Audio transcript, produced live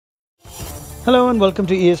Hello and welcome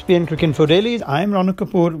to ESPNcricinfo Daily. I'm Ronak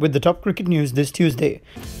Kapoor with the top cricket news this Tuesday.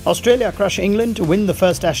 Australia crush England to win the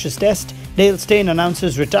first Ashes Test. Dale Steyn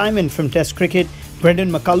announces retirement from Test cricket.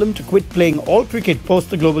 Brendan McCullum to quit playing all cricket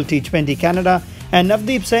post the Global T20 Canada. And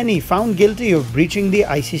Navdeep Saini found guilty of breaching the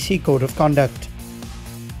ICC Code of Conduct.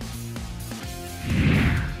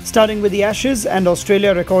 Starting with the Ashes, and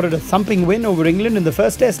Australia recorded a thumping win over England in the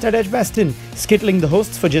first Test at Edgbaston, skittling the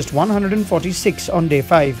hosts for just 146 on day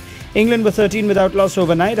 5. England were 13 without loss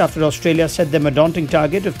overnight after Australia set them a daunting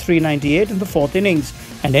target of 398 in the fourth innings,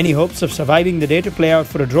 and any hopes of surviving the day to play out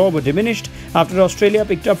for a draw were diminished after Australia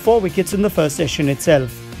picked up 4 wickets in the first session itself.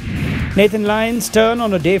 Nathan Lyon's turn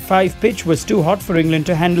on a day 5 pitch was too hot for England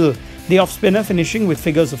to handle, the off-spinner finishing with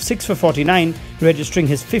figures of 6 for 49, registering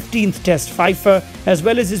his 15th Test fifer as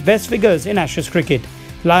well as his best figures in Ashes cricket.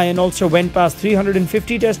 Lyon also went past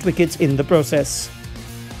 350 Test wickets in the process.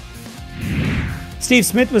 Steve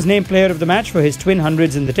Smith was named player of the match for his twin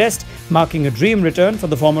hundreds in the Test, marking a dream return for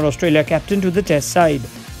the former Australia captain to the Test side.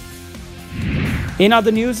 In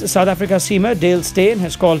other news, South Africa seamer Dale Steyn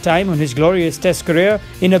has called time on his glorious Test career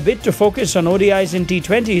in a bid to focus on ODIs and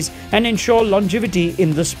T20s and ensure longevity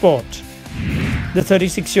in the sport. The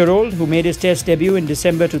 36-year-old, who made his Test debut in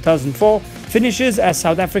December 2004, finishes as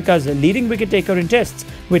South Africa's leading wicket-taker in Tests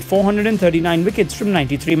with 439 wickets from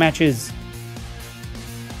 93 matches.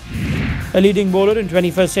 A leading bowler in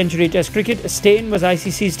 21st century Test cricket, Steyn was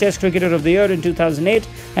ICC's Test Cricketer of the Year in 2008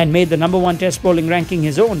 and made the number 1 Test bowling ranking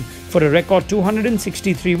his own for a record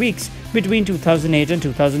 263 weeks between 2008 and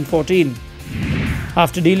 2014.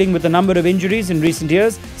 After dealing with a number of injuries in recent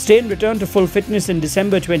years, Steyn returned to full fitness in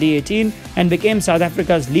December 2018 and became South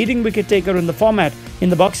Africa's leading wicket-taker in the format in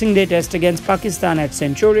the Boxing Day Test against Pakistan at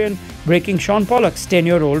Centurion, breaking Sean Pollock's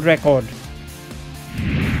 10-year-old record.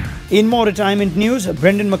 In more retirement news,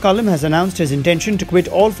 Brendan McCullum has announced his intention to quit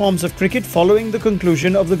all forms of cricket following the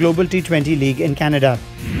conclusion of the Global T20 League in Canada.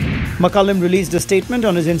 McCullum released a statement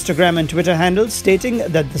on his Instagram and Twitter handles stating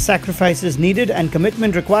that the sacrifices needed and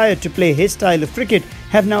commitment required to play his style of cricket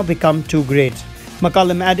have now become too great.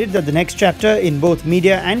 McCullum added that the next chapter in both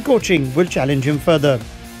media and coaching will challenge him further.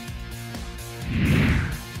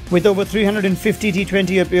 With over 350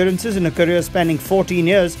 T20 appearances in a career spanning 14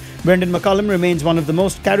 years, Brendan McCullum remains one of the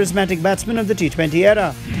most charismatic batsmen of the T20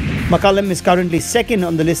 era. McCullum is currently second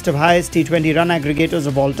on the list of highest T20 run aggregators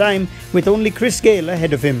of all time, with only Chris Gayle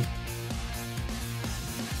ahead of him.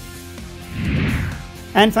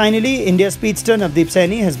 And finally, India's speedster Navdeep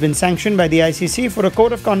Saini has been sanctioned by the ICC for a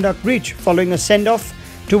code of conduct breach following a send-off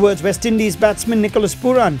towards West Indies batsman Nicholas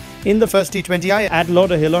Pooran in the first T20I at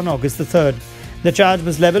Lauderhill on August the 3rd. The charge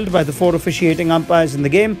was levelled by the 4 officiating umpires in the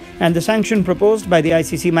game, and the sanction proposed by the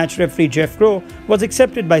ICC match referee Jeff Crow was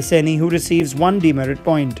accepted by Saini, who receives 1 demerit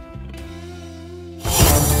point.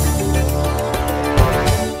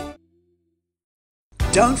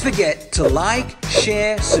 Don't forget to like,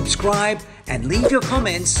 share, subscribe, and leave your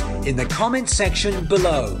comments in the comment section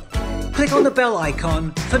below. Click on the bell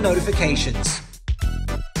icon for notifications.